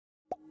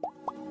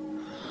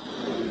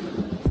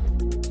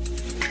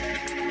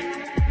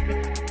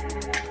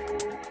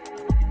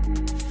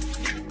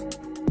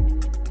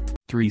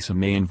Theresa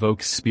May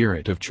invokes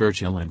spirit of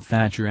Churchill and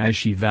Thatcher as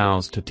she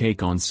vows to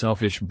take on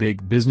selfish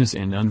big business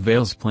and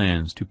unveils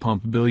plans to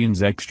pump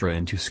billions extra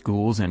into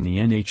schools and the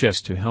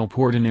NHS to help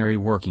ordinary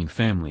working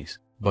families,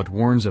 but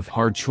warns of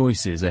hard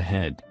choices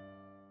ahead.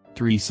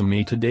 Theresa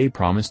May today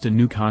promised a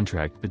new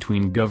contract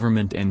between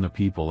government and the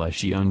people as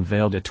she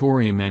unveiled a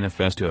Tory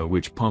manifesto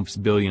which pumps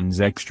billions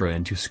extra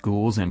into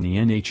schools and the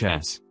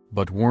NHS,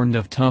 but warned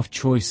of tough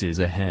choices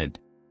ahead.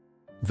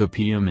 The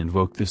PM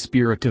invoked the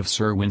spirit of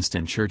Sir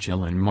Winston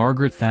Churchill and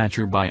Margaret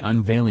Thatcher by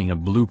unveiling a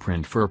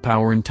blueprint for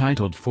power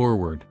entitled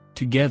Forward,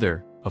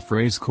 Together, a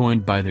phrase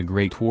coined by the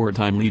great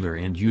wartime leader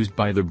and used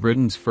by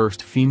Britain's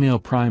first female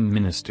Prime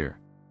Minister.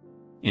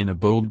 In a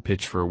bold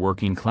pitch for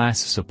working-class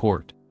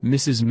support,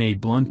 Mrs. May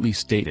bluntly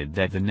stated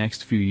that the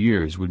next few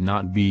years would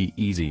not be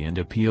easy and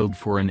appealed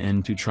for an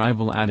end to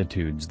tribal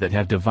attitudes that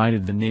have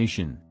divided the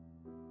nation.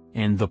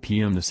 And the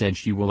PM said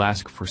she will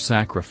ask for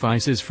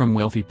sacrifices from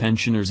wealthy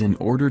pensioners in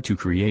order to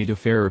create a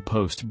fairer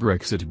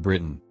post-Brexit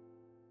Britain.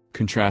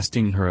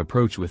 Contrasting her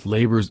approach with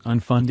Labour's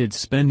unfunded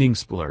spending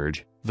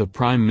splurge, the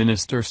Prime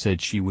Minister said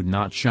she would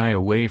not shy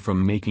away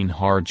from making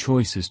hard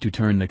choices to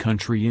turn the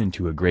country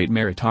into a great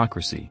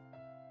meritocracy.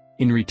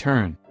 In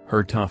return,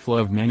 her tough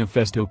love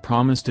manifesto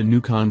promised a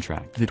new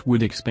contract that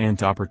would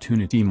expand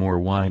opportunity more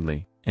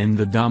widely, end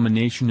the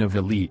domination of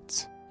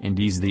elites, and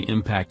ease the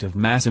impact of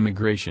mass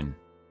immigration.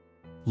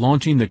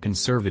 Launching the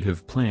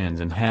Conservative plans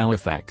in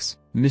Halifax,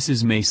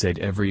 Mrs. May said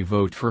every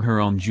vote for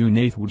her on June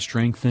 8 would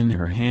strengthen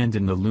her hand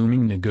in the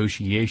looming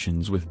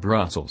negotiations with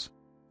Brussels.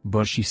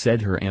 But she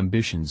said her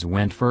ambitions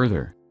went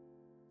further.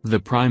 The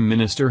Prime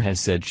Minister has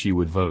said she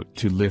would vote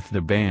to lift the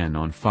ban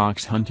on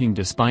fox hunting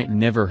despite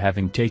never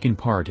having taken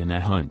part in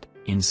a hunt,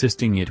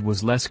 insisting it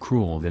was less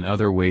cruel than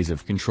other ways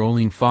of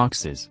controlling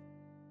foxes.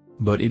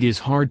 But it is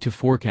hard to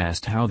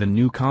forecast how the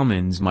new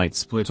Commons might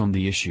split on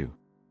the issue.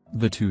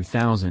 The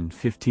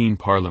 2015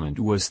 Parliament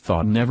was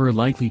thought never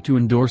likely to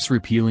endorse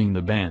repealing the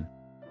ban.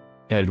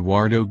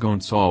 Eduardo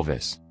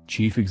Gonçalves,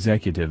 chief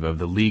executive of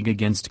the League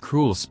Against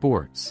Cruel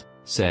Sports,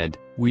 said,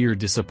 "We're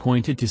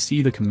disappointed to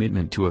see the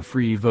commitment to a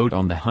free vote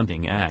on the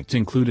Hunting Act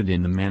included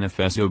in the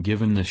manifesto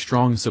given the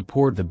strong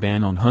support the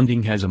ban on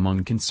hunting has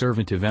among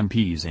Conservative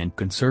MPs and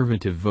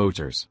Conservative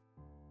voters.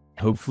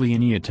 Hopefully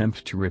any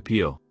attempt to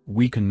repeal,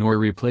 weaken or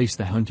replace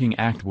the Hunting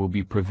Act will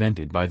be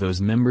prevented by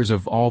those members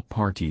of all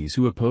parties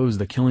who oppose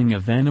the killing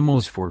of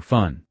animals for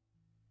fun."